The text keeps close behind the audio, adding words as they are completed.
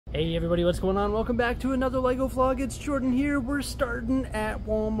Hey everybody, what's going on? Welcome back to another LEGO vlog. It's Jordan here. We're starting at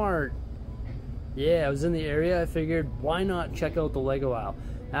Walmart. Yeah, I was in the area. I figured, why not check out the LEGO aisle?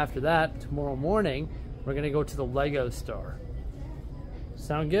 After that, tomorrow morning, we're gonna go to the LEGO store.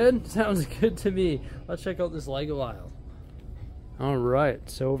 Sound good? Sounds good to me. Let's check out this LEGO aisle. All right,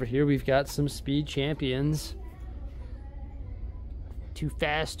 so over here we've got some Speed Champions. Too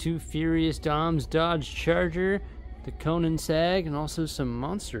Fast, Too Furious, Dom's Dodge Charger, the Conan Sag, and also some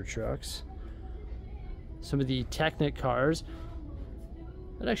monster trucks. Some of the Technic cars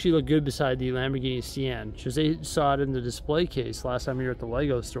that actually look good beside the Lamborghini Sienne, because they saw it in the display case last time we were at the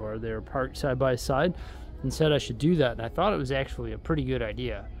LEGO store. They were parked side by side and said I should do that, and I thought it was actually a pretty good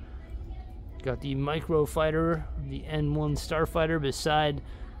idea. Got the Micro Fighter, the N1 Starfighter beside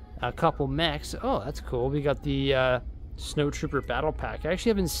a couple mechs. Oh, that's cool. We got the Snow Trooper Battle Pack. I actually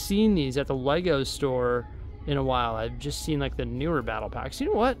haven't seen these at the LEGO store in a while. I've just seen like the newer battle packs. You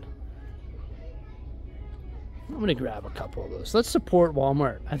know what? I'm gonna grab a couple of those. Let's support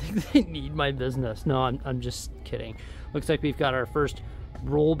Walmart. I think they need my business. No, I'm just kidding. Looks like we've got our first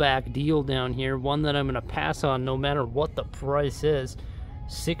rollback deal down here. One that I'm gonna pass on no matter what the price is.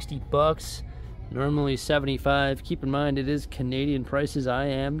 60 bucks, normally 75. Keep in mind it is Canadian prices. I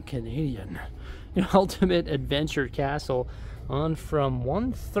am Canadian. Ultimate Adventure Castle on from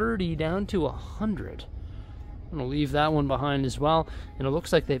 130 down to 100. I'm gonna leave that one behind as well, and it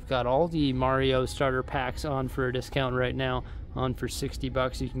looks like they've got all the Mario starter packs on for a discount right now, on for 60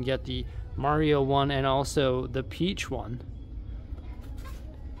 bucks. You can get the Mario one and also the Peach one.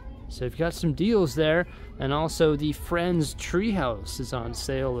 So you've got some deals there, and also the Friends Treehouse is on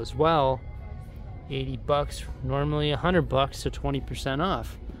sale as well. 80 bucks, normally 100 bucks, so 20%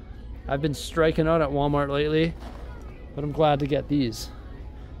 off. I've been striking out at Walmart lately, but I'm glad to get these.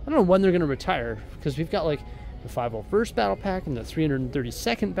 I don't know when they're gonna retire, because we've got like the 501st Battle Pack and the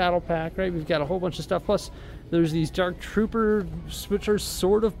 332nd Battle Pack, right? We've got a whole bunch of stuff. Plus, there's these Dark Trooper, which are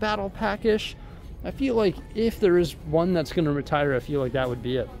sort of Battle Pack-ish. I feel like if there is one that's going to retire, I feel like that would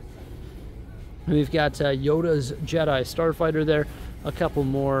be it. And we've got Yoda's Jedi Starfighter there, a couple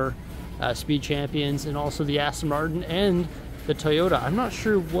more Speed Champions, and also the Aston Martin and the Toyota. I'm not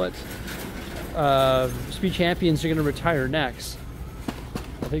sure what Speed Champions are going to retire next.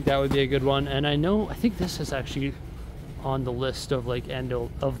 I think that would be a good one, and I think this is actually on the list of like end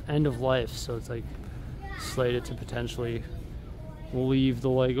of life, so it's like slated to potentially leave the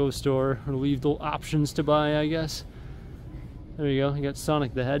LEGO store or leave the options to buy, I guess. There you go. You got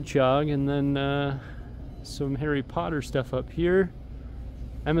Sonic the Hedgehog, and then some Harry Potter stuff up here.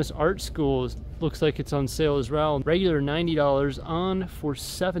 MS Art School looks like it's on sale as well. Regular $90, on for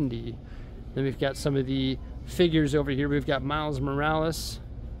 $70. Then we've got some of the figures over here. We've got Miles Morales,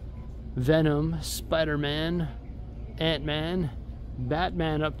 Venom, Spider-Man, Ant-Man,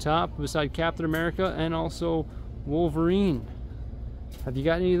 Batman up top beside Captain America, and also Wolverine. Have you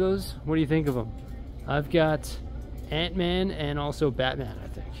got any of those? What do you think of them? I've got Ant-Man and also Batman, I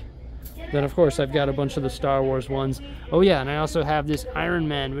think. Then of course I've got a bunch of the Star Wars ones. Oh yeah, and I also have this Iron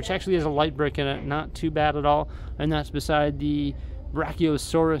Man, which actually has a light brick in it, not too bad at all, and that's beside the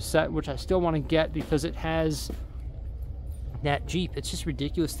Brachiosaurus set, which I still want to get because it has that Jeep. It's just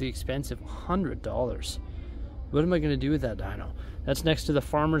ridiculously expensive, $100. What am I going to do with that dino? That's next to the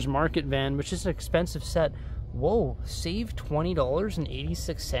Farmer's Market van, which is an expensive set. Whoa, save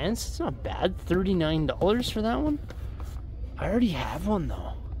 $20.86. It's not bad. $39 for that one. I already have one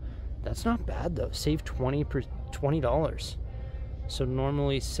though. That's not bad though. Save $20. So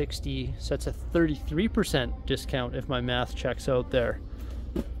normally 60, so that's a 33% discount if my math checks out there.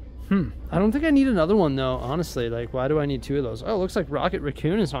 I don't think I need another one though, honestly. Like, why do I need two of those? Oh, it looks like Rocket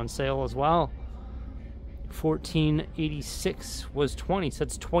Raccoon is on sale as well. $14.86 was 20, so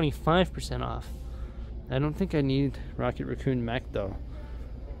that's 25% off. I don't think I need Rocket Raccoon mech though.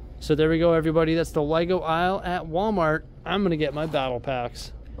 So there we go, everybody. That's the LEGO aisle at Walmart. I'm gonna get my battle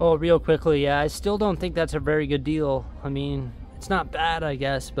packs. Oh, real quickly, yeah, I still don't think that's a very good deal. I mean, it's not bad, I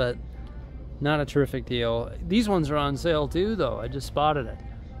guess, but not a terrific deal. These ones are on sale too, though. I just spotted it.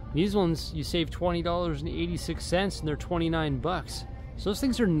 These ones, you save $20.86, and they're 29 bucks. So those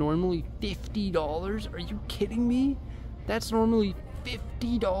things are normally $50. Are you kidding me? That's normally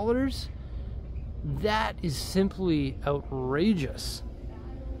 $50? That is simply outrageous.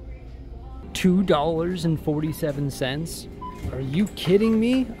 $2.47? Are you kidding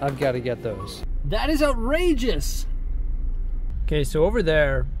me? I've got to get those. That is outrageous! Okay, so over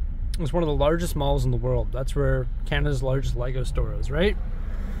there is one of the largest malls in the world. That's where Canada's largest LEGO store is, right?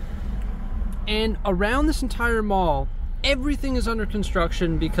 And around this entire mall, everything is under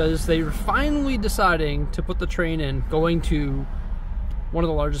construction because they were finally deciding to put the train in, going to One of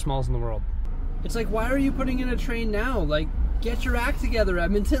the largest malls in the world. It's like, why are you putting in a train now? Like, get your act together,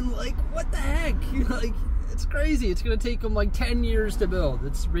 Edmonton. Like, what the heck? Like, it's crazy. It's gonna take them like 10 years to build.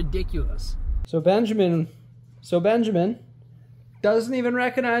 It's ridiculous. So Benjamin doesn't even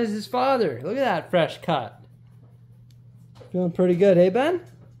recognize his father. Look at that fresh cut. Feeling pretty good, hey Ben?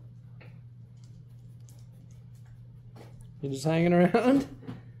 You just hanging around?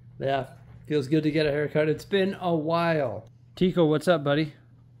 Yeah, feels good to get a haircut. It's been a while. Tico, what's up, buddy?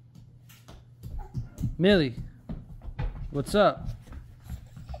 Millie, what's up?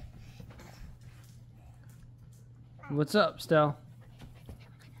 What's up, Stel?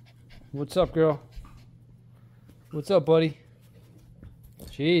 What's up, girl? What's up, buddy?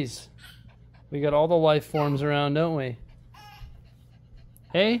 Jeez. We got all the life forms around, don't we?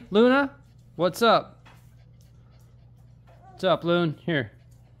 Hey, Luna? What's up? What's up, Loon? Here.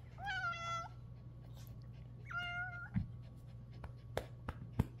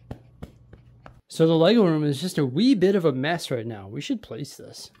 So the Lego room is just a wee bit of a mess right now. We should place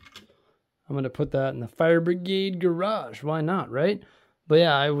this. I'm going to put that in the fire brigade garage. Why not, right? But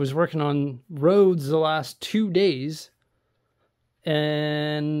yeah, I was working on roads the last 2 days.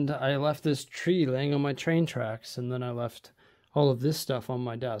 And I left this tree laying on my train tracks. And then I left all of this stuff on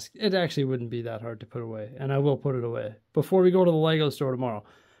my desk. It actually wouldn't be that hard to put away. And I will put it away before we go to the Lego store tomorrow.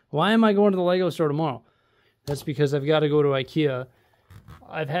 Why am I going to the Lego store tomorrow? That's because I've got to go to IKEA.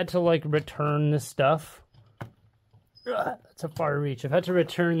 I've had to like return this stuff. Ugh, that's a far reach. I've had to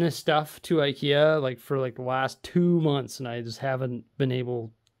return this stuff to IKEA like for like the last 2 months, and I just haven't been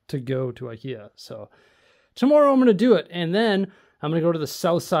able to go to IKEA. So tomorrow I'm going to do it, and then I'm going to go to the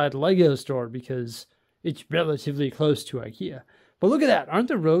Southside Lego store because it's relatively close to IKEA. But look at that. Aren't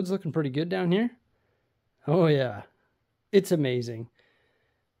the roads looking pretty good down here? Oh yeah. It's amazing.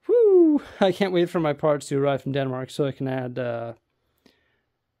 Woo! I can't wait for my parts to arrive from Denmark so I can add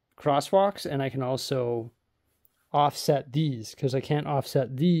crosswalks, and I can also offset these, because I can't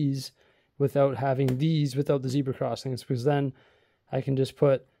offset these without having these without the zebra crossings, because then I can just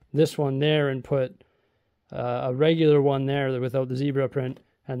put this one there and put a regular one there without the zebra print,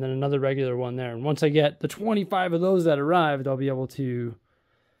 and then another regular one there. And once I get the 25 of those that arrived, I'll be able to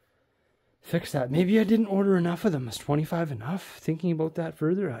fix that. Maybe I didn't order enough of them. Is 25 enough? Thinking about that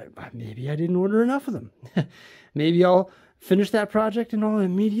further, maybe I didn't order enough of them. Maybe I'll finish that project and I'll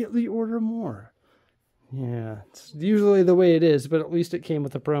immediately order more. Yeah, it's usually the way it is, but at least it came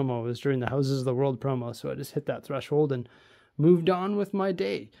with a promo. It was during the Houses of the World promo, so I just hit that threshold and moved on with my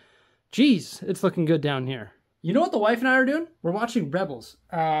day. Jeez, it's looking good down here. You know what the wife and I are doing? We're watching Rebels.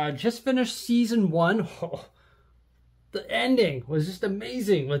 Just finished season 1. Oh, the ending was just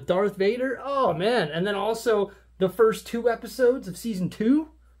amazing with Darth Vader. Oh, man. And then also the first 2 episodes of season 2.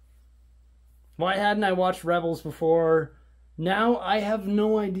 Why hadn't I watched Rebels before? Now I have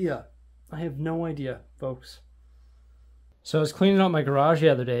no idea. I have no idea, folks. So I was cleaning out my garage the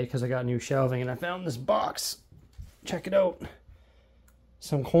other day because I got new shelving, and I found this box. Check it out.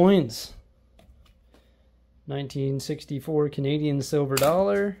 Some coins. 1964 Canadian silver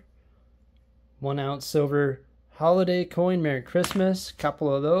dollar. 1 ounce silver holiday coin. Merry Christmas.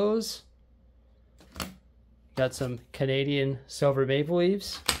 Couple of those. Got some Canadian silver maple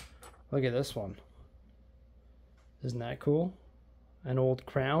leaves. Look at this one. Isn't that cool? An old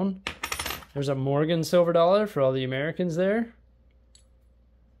crown. There's a Morgan silver dollar for all the Americans there.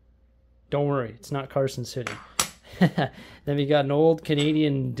 Don't worry, it's not Carson City. Then we got an old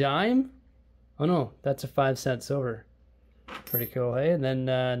Canadian dime. Oh no, that's a 5-cent silver. Pretty cool, hey? And then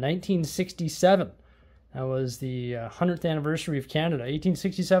 1967. That was the 100th anniversary of Canada.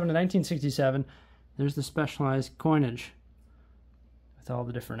 1867 to 1967. There's the specialized coinage with all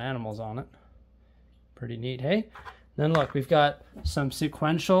the different animals on it. Pretty neat, hey? Then look, we've got some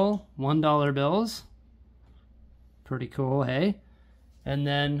sequential $1 bills. Pretty cool, hey? And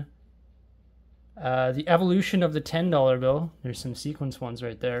then the evolution of the $10 bill. There's some sequence ones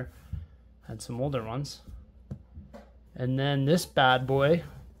right there. Had some older ones. And then this bad boy.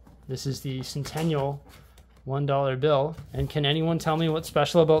 This is the Centennial $1 bill. And can anyone tell me what's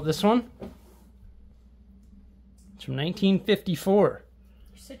special about this one? It's from 1954.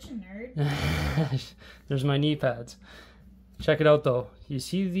 Such a nerd. There's my knee pads. Check it out though. You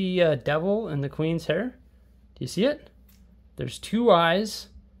see the devil in the queen's hair? Do you see it? There's 2 eyes,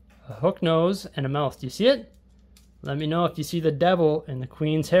 a hook nose, and a mouth. Do you see it? Let me know if you see the devil in the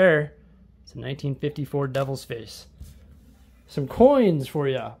queen's hair. It's a 1954 devil's face. Some coins for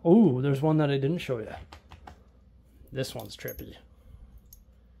you. Oh, there's one that I didn't show you. This one's trippy.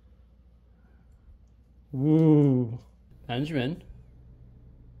 Ooh. Benjamin.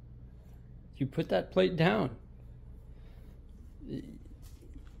 You put that plate down.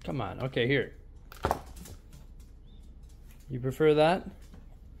 Come on. Okay, here. You prefer that?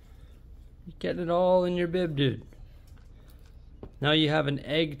 You get it all in your bib, dude. Now you have an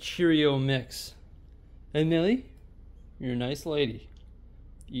egg Cheerio mix. Hey, Millie, you're a nice lady.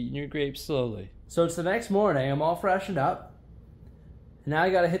 Eating your grapes slowly. So it's the next morning. I'm all freshened up. And now I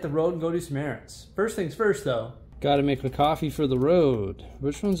gotta hit the road and go do some errands. First things first, though. Gotta make the coffee for the road.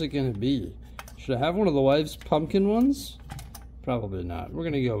 Which one's it gonna be? Should I have one of the wife's pumpkin ones? Probably not. We're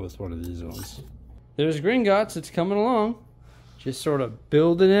gonna go with one of these ones. There's Gringotts. It's coming along. Just sort of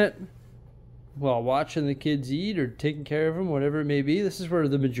building it while watching the kids eat or taking care of them, whatever it may be. This is where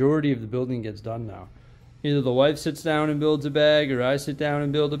the majority of the building gets done now. Either the wife sits down and builds a bag, or I sit down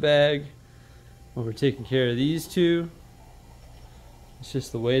and build a bag. Or we're taking care of these two. It's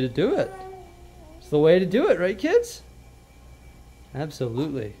just the way to do it. It's the way to do it, right, kids?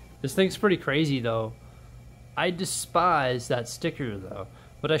 Absolutely. This thing's pretty crazy, though. I despise that sticker, though.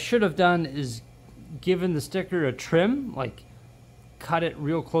 What I should have done is given the sticker a trim, like cut it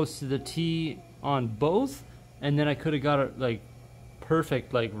real close to the T on both, and then I could have got it like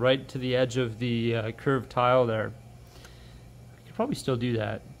perfect, like right to the edge of the curved tile there. I could probably still do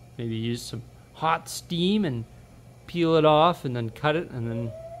that. Maybe use some hot steam and peel it off and then cut it and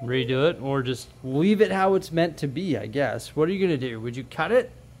then redo it, or just leave it how it's meant to be, I guess. What are you gonna do? Would you cut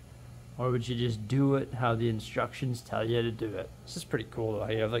it? Or would you just do it how the instructions tell you to do it? This is pretty cool though.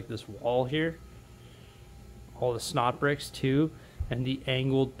 You have like this wall here. All the snot bricks too. And the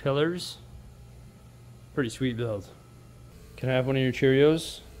angled pillars. Pretty sweet build. Can I have one of your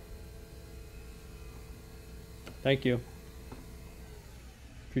Cheerios? Thank you.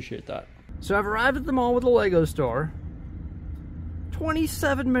 Appreciate that. So I've arrived at the mall with the Lego store.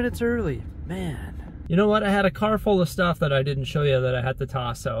 27 minutes early. Man. You know what? I had a car full of stuff that I didn't show you that I had to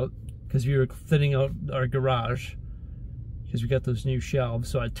toss out because we were thinning out our garage because we got those new shelves.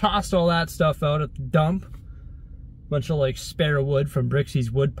 So I tossed all that stuff out at the dump. Bunch of like spare wood from Brixie's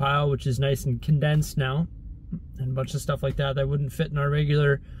wood pile, which is nice and condensed now, and a bunch of stuff like that that wouldn't fit in our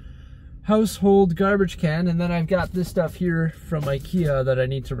regular household garbage can. And then I've got this stuff here from IKEA that I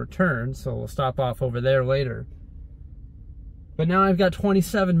need to return, so we'll stop off over there later. But now I've got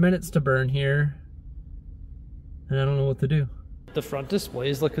 27 minutes to burn here, and I don't know what to do. The front display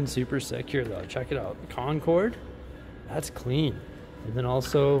is looking super sick here though. Check it out. Concord, that's clean. And then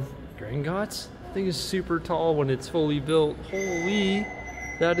also Gringotts. Thing is super tall when it's fully built. Holy,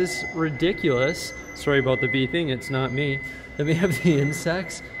 that is ridiculous. Sorry about the beeping, it's not me. Then we have the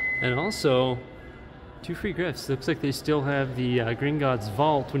insects, and also 2 free gifts. Looks like they still have the Gringotts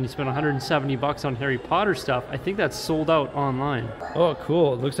Vault when you spend 170 bucks on Harry Potter stuff. I think that's sold out online. Oh,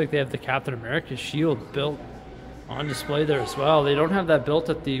 cool. It looks like they have the Captain America shield built on display there as well. They don't have that built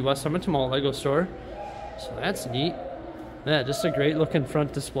at the West Edmonton Mall Lego store, so that's neat. Yeah, just a great looking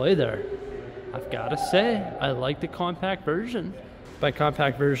front display there. I've got to say, I like the compact version. By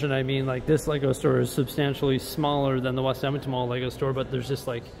compact version, I mean like this Lego store is substantially smaller than the West Edmonton Mall Lego store, but there's just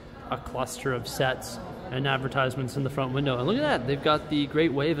like a cluster of sets and advertisements in the front window. And look at that, they've got the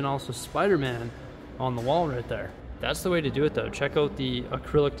Great Wave and also Spider-Man on the wall right there. That's the way to do it though. Check out the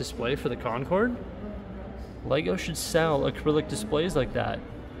acrylic display for the Concord. Lego should sell acrylic displays like that.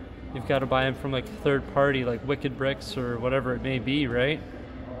 You've got to buy them from like third party, like Wicked Bricks or whatever it may be, right?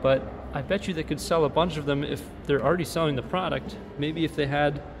 But I bet you they could sell a bunch of them if they're already selling the product. Maybe if they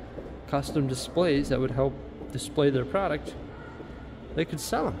had custom displays that would help display their product, they could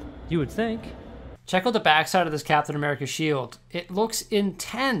sell them, you would think. Check out the backside of this Captain America shield. It looks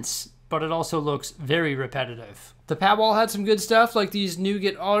intense, but it also looks very repetitive. The pad wall had some good stuff like these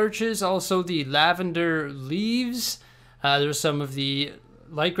nougat arches, also the lavender leaves. There's some of the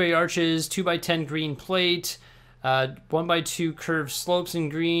light gray arches, 2x10 green plate, 1x2 curved slopes in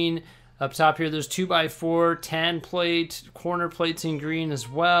green. Up top here, there's 2x4 tan plate, corner plates in green as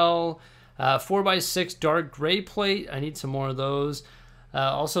well. 4x6 dark gray plate. I need some more of those.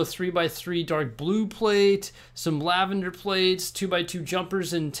 Also 3x3 dark blue plate, some lavender plates, 2x2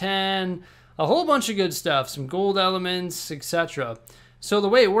 jumpers in tan, a whole bunch of good stuff, some gold elements, etc. So the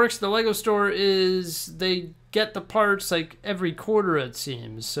way it works at the Lego store is they get the parts like every quarter, it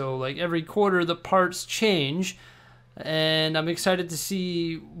seems. So like every quarter the parts change. And I'm excited to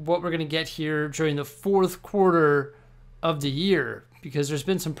see what we're going to get here during the 4th quarter of the year, because there's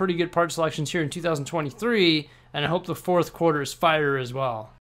been some pretty good part selections here in 2023, and I hope the 4th quarter is fire as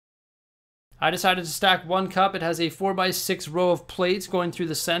well. I decided to stack one cup. It has a 4x6 row of plates going through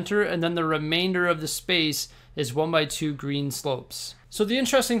the center, and then the remainder of the space is 1x2 green slopes. So the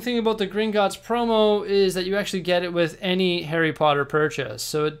interesting thing about the Gringotts promo is that you actually get it with any Harry Potter purchase.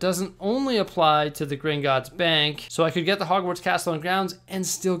 So it doesn't only apply to the Gringotts Bank. So I could get the Hogwarts Castle and Grounds and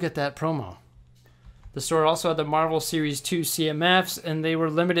still get that promo. The store also had the Marvel Series 2 CMFs, and they were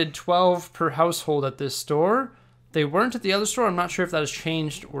limited 12 per household at this store. They weren't at the other store. I'm not sure if that has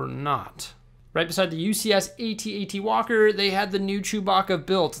changed or not. Right beside the UCS AT-AT Walker, they had the new Chewbacca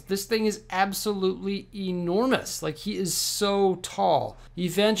built. This thing is absolutely enormous. Like, he is so tall.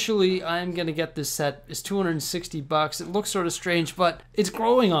 Eventually, I'm going to get this set. It's $260. It looks sort of strange, but it's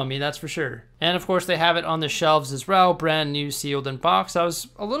growing on me, that's for sure. And of course, they have it on the shelves as well, brand new, sealed in box. I was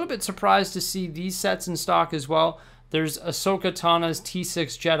a little bit surprised to see these sets in stock as well. There's Ahsoka Tana's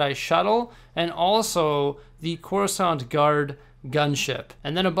T6 Jedi Shuttle, and also the Coruscant Guard gunship.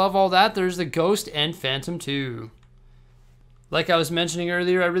 And then above all that, there's the Ghost and Phantom 2. Like I was mentioning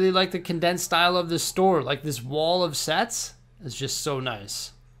earlier, I really like the condensed style of this store. Like, this wall of sets is just so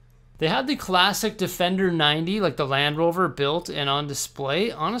nice. They had the classic Defender 90, like the Land Rover, built and on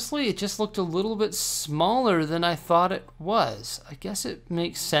display. Honestly, it just looked a little bit smaller than I thought it was. I guess it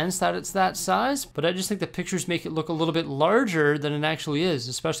makes sense that it's that size, but I just think the pictures make it look a little bit larger than it actually is,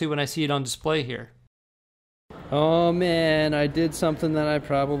 especially when I see it on display here. Oh man, I did something that I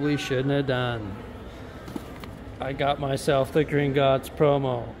probably shouldn't have done. I got myself the Gringotts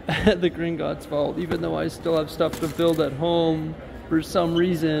promo at the Gringotts Vault. Even though I still have stuff to build at home, for some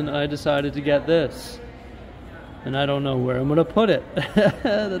reason I decided to get this. And I don't know where I'm gonna put it.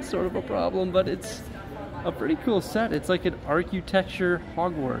 That's sort of a problem, but it's a pretty cool set. It's like an architecture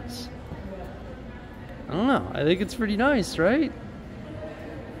Hogwarts. I don't know, I think it's pretty nice, right?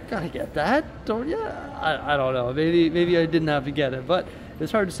 Gotta get that, don't ya? I don't know. Maybe I didn't have to get it, but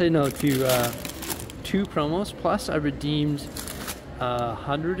it's hard to say no to 2 promos. Plus, I redeemed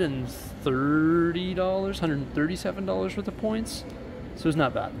 $130, $137 worth of points, so it's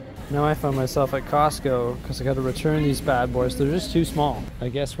not bad. Now I found myself at Costco because I got to return these bad boys. They're just too small. I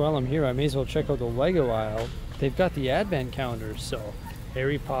guess while I'm here, I may as well check out the Lego aisle. They've got the Advent calendars, so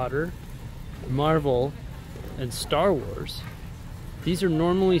Harry Potter, Marvel, and Star Wars. These are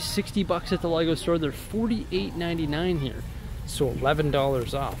normally $60 at the Lego store. They're $48.99 here. So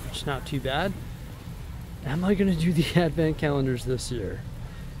 $11 off, which is not too bad. Am I gonna do the Advent calendars this year?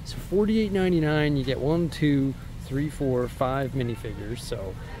 So $48.99, you get 1, 2, 3, 4, 5 minifigures.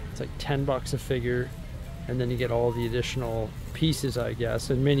 So it's like $10 a figure. And then you get all the additional pieces, I guess,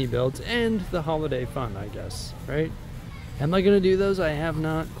 and mini builds and the holiday fun, I guess, right? Am I gonna do those? I have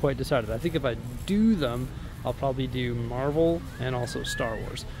not quite decided. I think if I do them, I'll probably do Marvel and also Star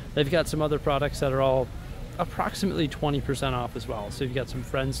Wars. They've got some other products that are all approximately 20% off as well. So you've got some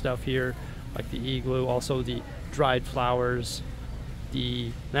Friends stuff here, like the Igloo, also the dried flowers, the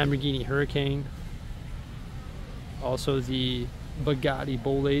Lamborghini Hurricane, also the Bugatti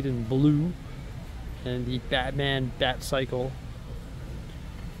Bolide in blue, and the Batman Batcycle,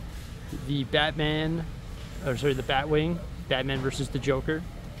 the Batwing, Batman versus the Joker.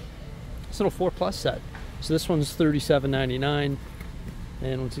 This little 4+ set. So this one's $37.99,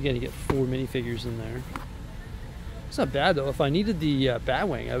 and once again you get 4 minifigures in there. It's not bad though. If I needed the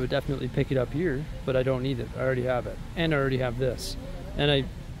Batwing, I would definitely pick it up here, but I don't need it. I already have it, and I already have this, and I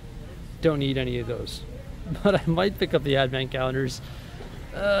don't need any of those. But I might pick up the Advent calendars.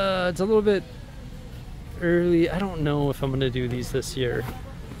 It's a little bit early. I don't know if I'm gonna do these this year.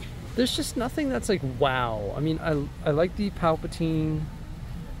 There's just nothing that's like wow. I mean, I like the Palpatine,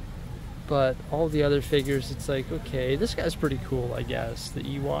 but all the other figures, it's like, okay, this guy's pretty cool, I guess, the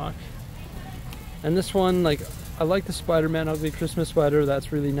Ewok. And this one, like, I like the Spider-Man Ugly Christmas Sweater,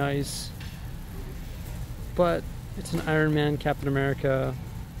 that's really nice. But it's an Iron Man, Captain America.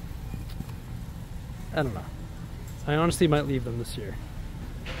 I don't know. I honestly might leave them this year.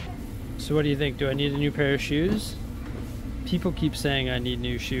 So what do you think? Do I need a new pair of shoes? People keep saying I need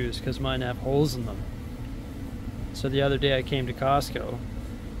new shoes because mine have holes in them. So the other day I came to Costco,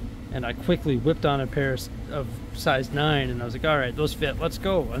 and I quickly whipped on a pair of size 9, and I was like, all right, those fit, let's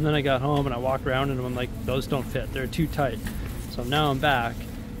go. And then I got home and I walked around and I'm like, those don't fit, they're too tight. So now I'm back,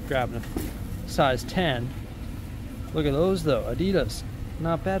 grabbing a size 10. Look at those though, Adidas.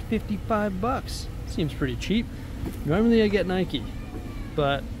 Not bad, $55. Seems pretty cheap. Normally I get Nike,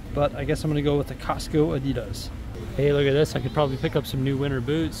 but I guess I'm gonna go with the Costco Adidas. Hey, look at this, I could probably pick up some new winter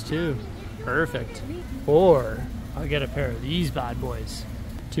boots too. Perfect. Or I'll get a pair of these bad boys.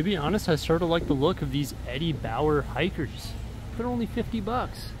 To be honest, I sort of like the look of these Eddie Bauer hikers. They're only $50.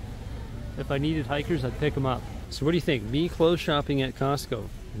 If I needed hikers, I'd pick them up. So what do you think? Me clothes shopping at Costco.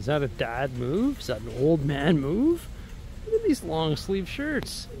 Is that a dad move? Is that an old man move? Look at these long sleeve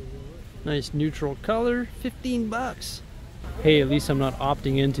shirts. Nice neutral color, $15. Hey, at least I'm not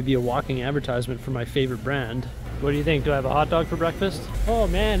opting in to be a walking advertisement for my favorite brand. What do you think? Do I have a hot dog for breakfast? Oh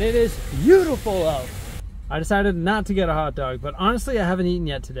man, it is beautiful out. I decided not to get a hot dog, but honestly, I haven't eaten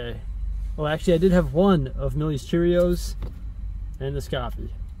yet today. Well, actually, I did have one of Millie's Cheerios and this coffee.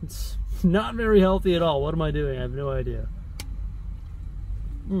 It's not very healthy at all. What am I doing? I have no idea.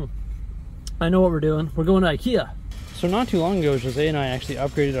 I know what we're doing. We're going to IKEA. So not too long ago, Jose and I actually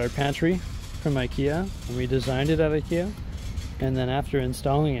upgraded our pantry from IKEA, and we designed it at IKEA. And then after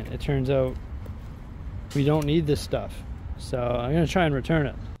installing it, it turns out we don't need this stuff. So I'm gonna try and return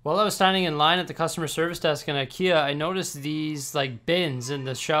it. While I was standing in line at the customer service desk in IKEA, I noticed these like bins in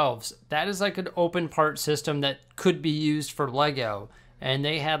the shelves. That is like an open part system that could be used for Lego. And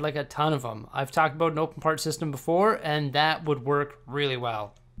they had like a ton of them. I've talked about an open part system before, and that would work really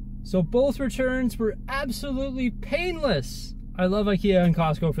well. So both returns were absolutely painless. I love IKEA and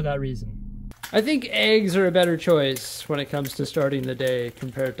Costco for that reason. I think eggs are a better choice when it comes to starting the day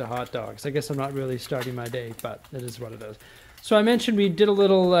compared to hot dogs. I guess I'm not really starting my day, but it is what it is. So I mentioned we did a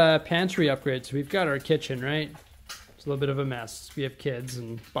little pantry upgrade. So we've got our kitchen, right? It's a little bit of a mess. We have kids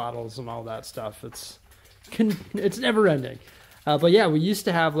and bottles and all that stuff. It's never ending. But yeah, we used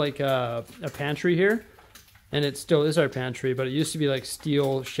to have like a pantry here, and it still is our pantry, but it used to be like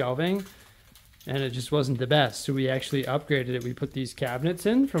steel shelving, and it just wasn't the best. So we actually upgraded it. We put these cabinets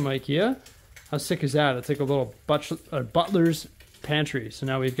in from IKEA. How sick is that? It's like a little butler's pantry. So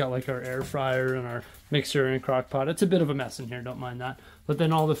now we've got like our air fryer and our mixer and crock pot. It's a bit of a mess in here, don't mind that. But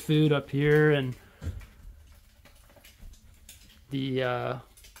then all the food up here and the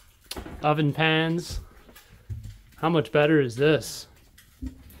oven pans. How much better is this?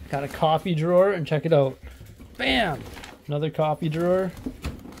 Got a coffee drawer, and check it out. Bam! Another coffee drawer.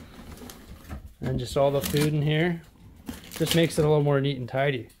 And just all the food in here. Just makes it a little more neat and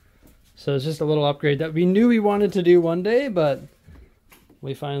tidy. So it's just a little upgrade that we knew we wanted to do one day, but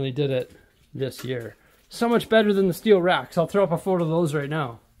we finally did it this year. So much better than the steel racks. I'll throw up a photo of those right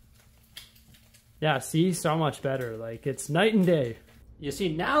now. Yeah, see? So much better. Like, it's night and day. You see,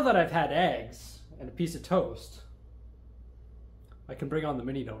 now that I've had eggs and a piece of toast, I can bring on the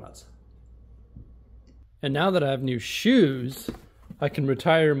mini donuts. And now that I have new shoes, I can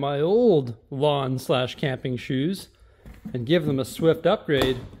retire my old lawn/camping shoes and give them a swift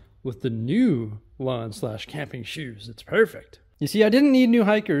upgrade with the new lawn/camping shoes. It's perfect. You see, I didn't need new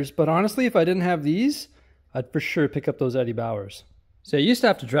hikers, but honestly, if I didn't have these, I'd for sure pick up those Eddie Bauers. So I used to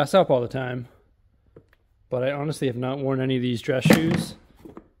have to dress up all the time, but I honestly have not worn any of these dress shoes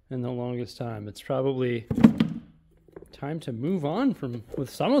in the longest time. It's probably time to move on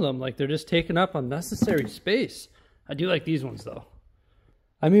with some of them. Like, they're just taking up unnecessary space. I do like these ones though.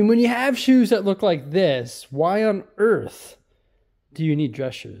 I mean, when you have shoes that look like this, why on earth do you need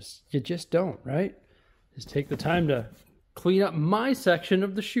dress shoes? You just don't, right? Just take the time to clean up my section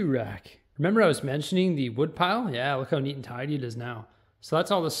of the shoe rack. Remember I was mentioning the wood pile? Yeah, look how neat and tidy it is now. So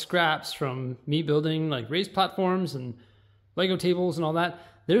that's all the scraps from me building like raised platforms and Lego tables and all that.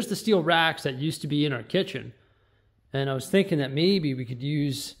 There's the steel racks that used to be in our kitchen. And I was thinking that maybe we could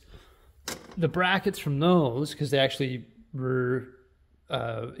use the brackets from those, because they actually were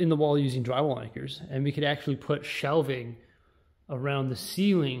in the wall using drywall anchors, and we could actually put shelving around the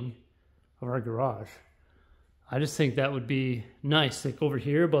ceiling of our garage. I just think that would be nice. Like over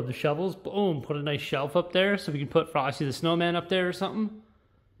here above the shovels, boom, put a nice shelf up there so we can put Frosty the Snowman up there or something.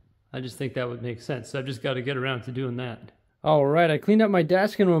 I just think that would make sense. So I've just got to get around to doing that. All right, I cleaned up my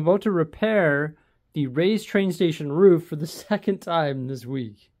desk and I'm about to repair the raised train station roof for the second time this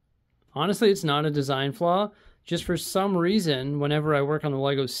week. Honestly, it's not a design flaw. Just for some reason, whenever I work on the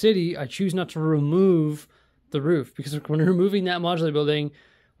Lego City, I choose not to remove the roof, because when removing that modular building,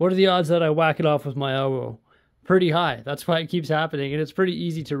 what are the odds that I whack it off with my elbow? Pretty high. That's why it keeps happening, and it's pretty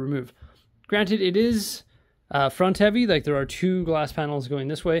easy to remove. Granted, it is front heavy, like there are 2 glass panels going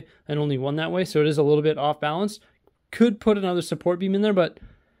this way and only 1 that way, so it is a little bit off balance. Could put another support beam in there, but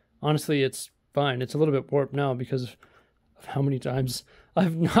honestly, it's fine. It's a little bit warped now because of how many times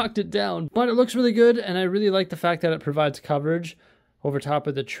I've knocked it down. But it looks really good, and I really like the fact that it provides coverage over top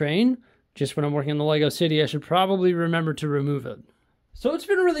of the train. Just when I'm working in the Lego City, I should probably remember to remove it. So it's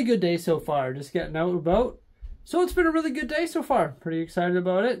been a really good day so far, just getting out and about. So it's been a really good day so far. Pretty excited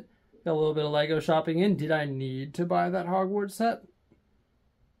about it. Got a little bit of Lego shopping in. Did I need to buy that Hogwarts set?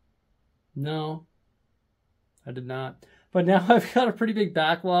 No, I did not. But now I've got a pretty big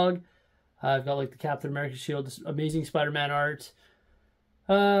backlog. I've got like the Captain America shield, this amazing Spider-Man art,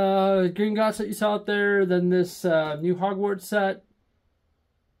 Green Gots that you saw out there, then this new Hogwarts set.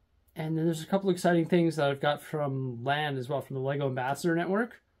 And then there's a couple exciting things that I've got from LAN as well, from the Lego Ambassador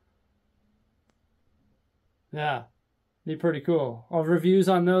Network. Yeah. Be pretty cool. I'll have reviews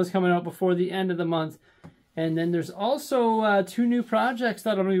on those coming out before the end of the month. And then there's also 2 new projects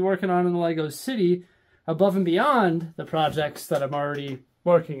that I'm going to be working on in the Lego City, above and beyond the projects that I'm already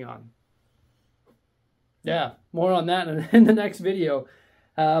working on. Yeah, more on that in the next video.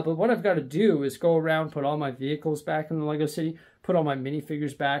 But what I've got to do is go around, put all my vehicles back in the Lego City, put all my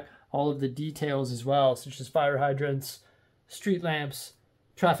minifigures back, all of the details as well, such as fire hydrants, street lamps,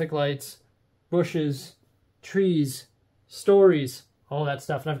 traffic lights, bushes, trees, stories, all that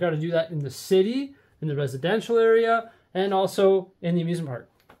stuff. And I've got to do that in the city, in the residential area, and also in the amusement park.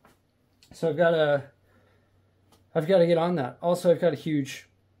 So I've got to get on that. Also, I've got a huge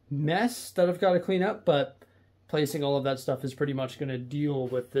mess that I've got to clean up, but placing all of that stuff is pretty much going to deal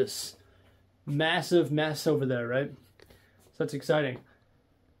with this massive mess over there, right? So that's exciting.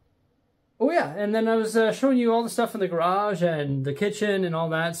 Oh yeah, and then I was showing you all the stuff in the garage and the kitchen and all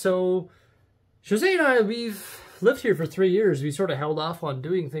that. So Jose and I, we've lived here for 3 years. We sort of held off on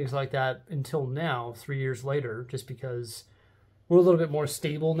doing things like that until now, 3 years later, just because we're a little bit more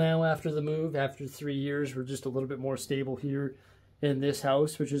stable now after the move. After 3 years, we're just a little bit more stable here in this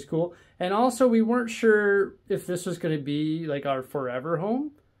house, which is cool. And also, we weren't sure if this was going to be like our forever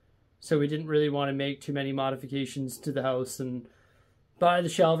home. So we didn't really want to make too many modifications to the house and buy the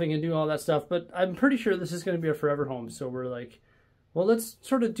shelving and do all that stuff. But I'm pretty sure this is going to be our forever home. So we're like, well, let's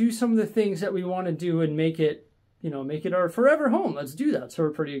sort of do some of the things that we want to do and make it, you know, make it our forever home. Let's do that. So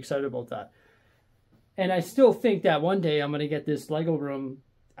we're pretty excited about that. And I still think that one day I'm going to get this Lego room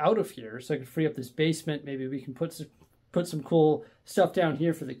out of here so I can free up this basement. Maybe we can put some cool stuff down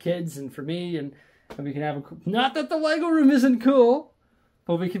here for the kids and for me, and we can have a, not that the Lego room isn't cool,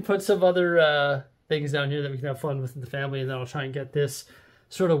 but we can put some other things down here that we can have fun with in the family, and then I'll try and get this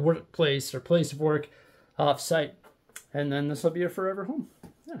sort of workplace or place of work off site, and then this will be a forever home.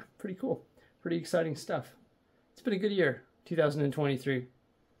 Yeah, pretty cool. Pretty exciting stuff. It's been a good year, 2023.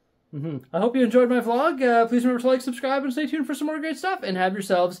 I hope you enjoyed my vlog. Please remember to like, subscribe, and stay tuned for some more great stuff, and have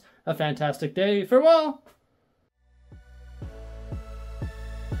yourselves a fantastic day. Farewell!